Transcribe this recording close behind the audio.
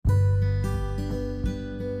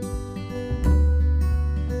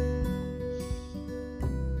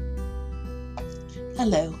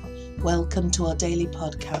Hello, welcome to our daily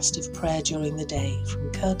podcast of prayer during the day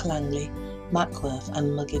from Kirk Langley, Mackworth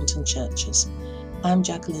and Muggington churches. I'm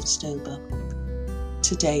Jacqueline Stober.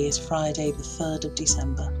 Today is Friday the 3rd of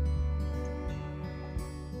December.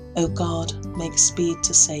 O God, make speed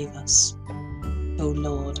to save us. O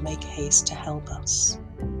Lord, make haste to help us.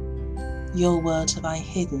 Your word have I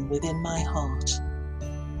hidden within my heart,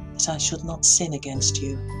 that I should not sin against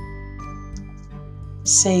you.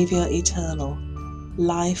 Saviour eternal,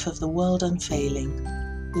 life of the world unfailing,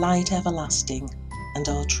 light everlasting, and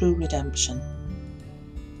our true redemption.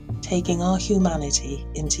 Taking our humanity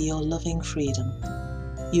into your loving freedom,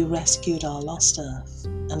 you rescued our lost earth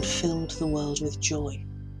and filled the world with joy.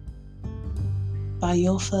 By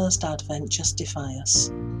your first advent justify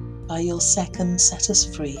us, by your second set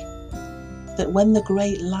us free, that when the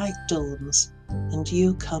great light dawns and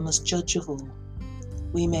you come as judge of all,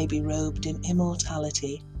 we may be robed in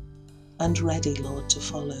immortality and ready, Lord, to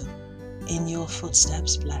follow in your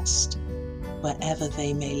footsteps blessed, wherever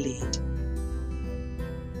they may lead.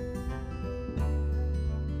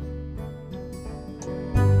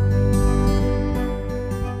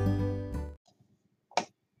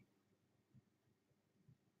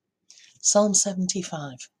 Psalm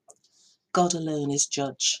 75. God alone is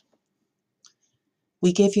judge.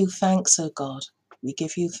 We give you thanks, O God, we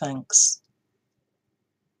give you thanks,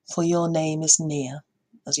 for your name is near,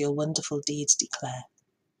 as your wonderful deeds declare.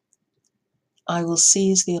 I will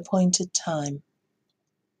seize the appointed time.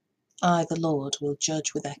 I, the Lord, will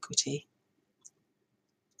judge with equity.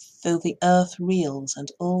 Though the earth reels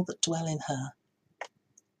and all that dwell in her,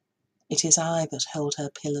 it is I that hold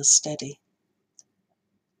her pillars steady.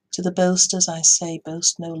 To the boasters I say,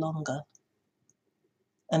 boast no longer,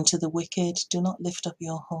 and to the wicked, do not lift up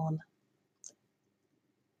your horn.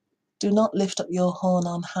 Do not lift up your horn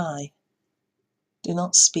on high. Do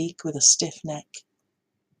not speak with a stiff neck.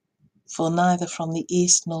 For neither from the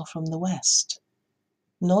east nor from the west,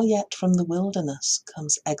 nor yet from the wilderness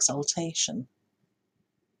comes exaltation.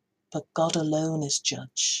 But God alone is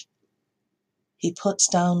judge. He puts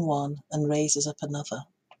down one and raises up another.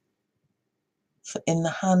 For in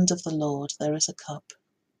the hand of the Lord there is a cup,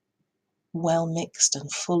 well mixed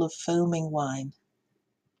and full of foaming wine.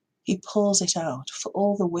 He pours it out for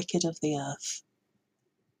all the wicked of the earth.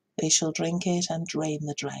 They shall drink it and drain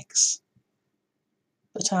the dregs.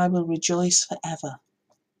 But I will rejoice forever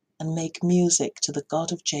and make music to the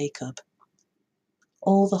God of Jacob.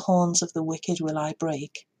 All the horns of the wicked will I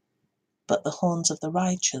break, but the horns of the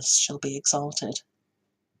righteous shall be exalted.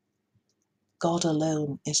 God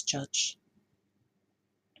alone is judge.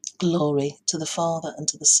 Glory to the Father, and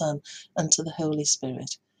to the Son, and to the Holy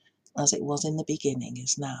Spirit, as it was in the beginning,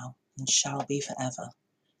 is now, and shall be forever.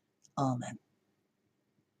 Amen.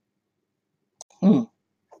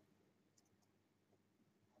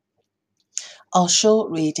 Our short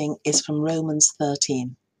reading is from Romans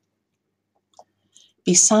 13.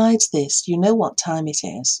 Besides this, you know what time it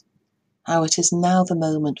is, how it is now the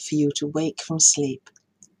moment for you to wake from sleep.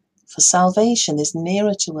 For salvation is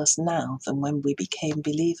nearer to us now than when we became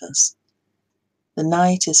believers. The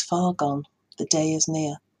night is far gone, the day is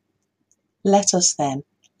near. Let us then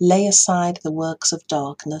lay aside the works of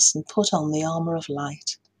darkness and put on the armour of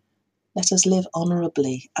light. Let us live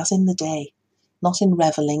honourably as in the day, not in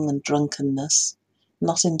revelling and drunkenness,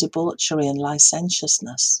 not in debauchery and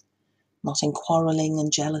licentiousness, not in quarrelling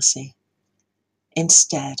and jealousy.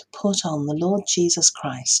 Instead, put on the Lord Jesus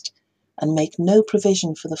Christ and make no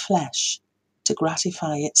provision for the flesh to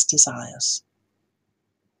gratify its desires.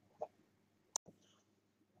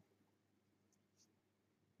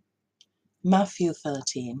 Matthew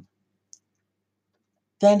 13.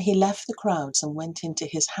 Then he left the crowds and went into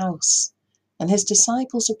his house, and his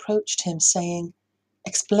disciples approached him, saying,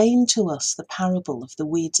 "Explain to us the parable of the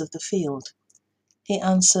weeds of the field." He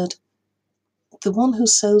answered, "The one who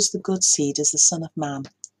sows the good seed is the Son of Man.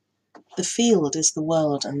 The field is the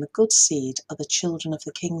world, and the good seed are the children of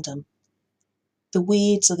the kingdom. The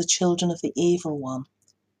weeds are the children of the evil one,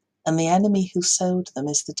 and the enemy who sowed them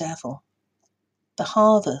is the devil. The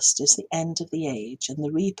harvest is the end of the age, and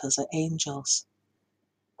the reapers are angels.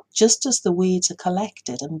 Just as the weeds are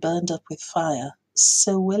collected and burned up with fire,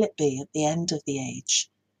 so will it be at the end of the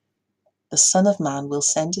age. The Son of Man will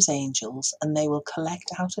send his angels, and they will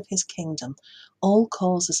collect out of his kingdom all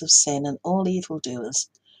causes of sin and all evildoers,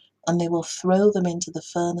 and they will throw them into the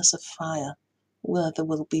furnace of fire, where there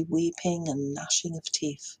will be weeping and gnashing of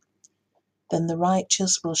teeth. Then the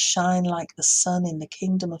righteous will shine like the sun in the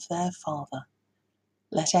kingdom of their Father.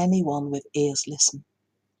 Let anyone with ears listen.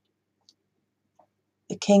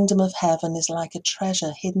 The kingdom of heaven is like a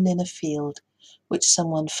treasure hidden in a field, which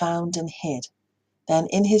someone found and hid. Then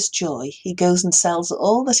in his joy he goes and sells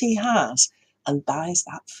all that he has and buys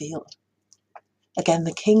that field. Again,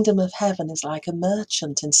 the kingdom of heaven is like a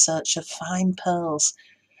merchant in search of fine pearls.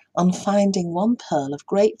 On finding one pearl of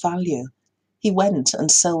great value, he went and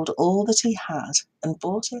sold all that he had and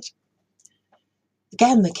bought it.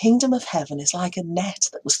 Again, the kingdom of heaven is like a net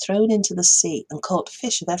that was thrown into the sea and caught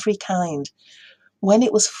fish of every kind. When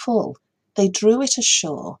it was full, they drew it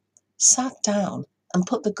ashore, sat down, and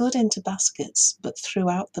put the good into baskets, but threw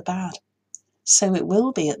out the bad. So it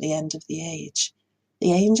will be at the end of the age.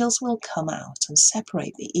 The angels will come out and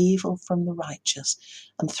separate the evil from the righteous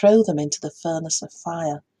and throw them into the furnace of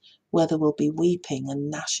fire, where there will be weeping and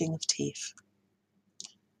gnashing of teeth.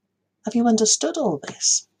 Have you understood all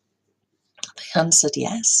this? They answered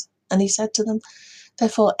yes. And he said to them,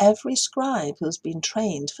 Therefore every scribe who has been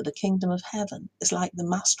trained for the kingdom of heaven is like the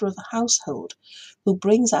master of a household, who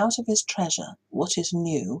brings out of his treasure what is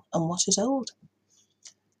new and what is old.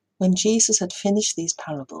 When Jesus had finished these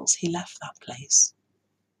parables, he left that place.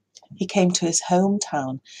 He came to his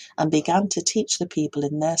hometown and began to teach the people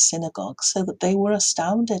in their synagogue, so that they were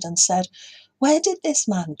astounded and said, Where did this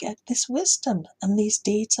man get this wisdom and these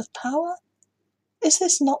deeds of power? Is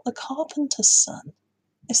this not the carpenter's son?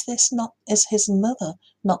 Is his mother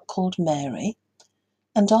not called Mary?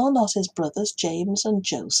 And are not his brothers James and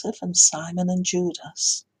Joseph and Simon and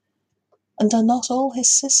Judas? And are not all his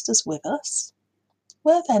sisters with us?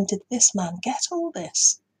 Where then did this man get all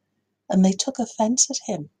this? And they took offense at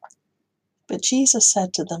him. But Jesus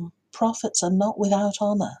said to them, Prophets are not without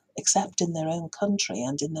honor, except in their own country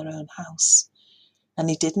and in their own house. And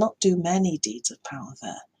he did not do many deeds of power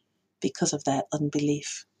there, because of their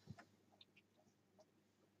unbelief.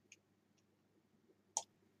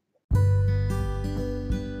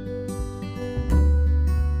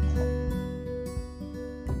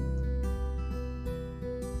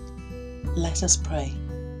 Let us pray.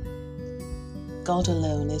 God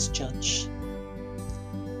alone is judge.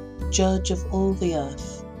 Judge of all the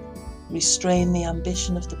earth, restrain the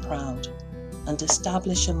ambition of the proud, and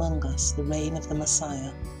establish among us the reign of the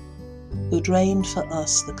Messiah, who drained for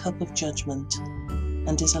us the cup of judgment,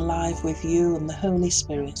 and is alive with you and the Holy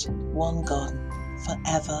Spirit, one God, for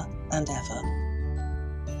ever and ever.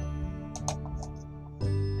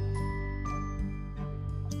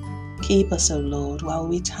 Keep us, O Lord, while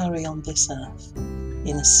we tarry on this earth,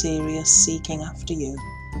 in a serious seeking after you,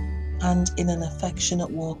 and in an affectionate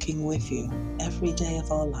walking with you every day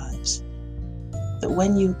of our lives, that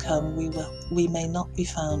when you come we may not be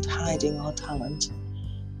found hiding our talent,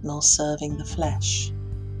 nor serving the flesh,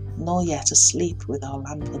 nor yet asleep with our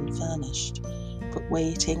lamp unfurnished, but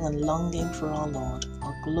waiting and longing for our Lord,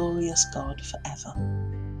 our glorious God, forever.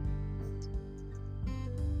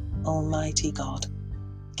 Almighty God,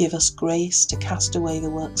 give us grace to cast away the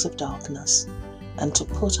works of darkness, and to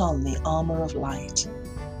put on the armour of light,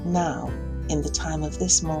 now in the time of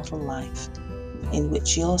this mortal life, in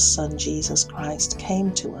which your Son Jesus Christ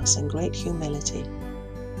came to us in great humility,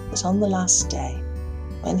 that on the last day,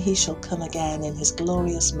 when he shall come again in his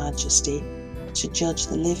glorious majesty to judge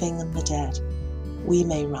the living and the dead, we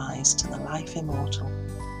may rise to the life immortal.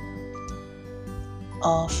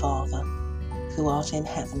 Our Father, who art in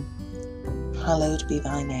heaven, hallowed be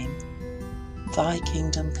thy name. Thy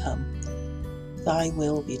kingdom come, thy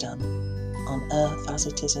will be done, on earth as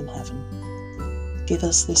it is in heaven. Give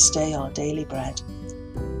us this day our daily bread,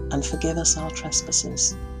 and forgive us our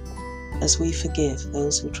trespasses, as we forgive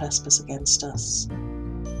those who trespass against us.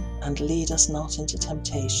 And lead us not into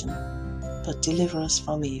temptation, but deliver us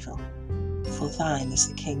from evil. For thine is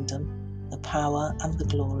the kingdom, the power, and the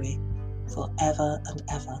glory, for ever and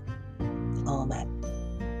ever. Amen.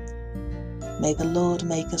 May the Lord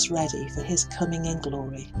make us ready for his coming in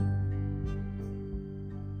glory.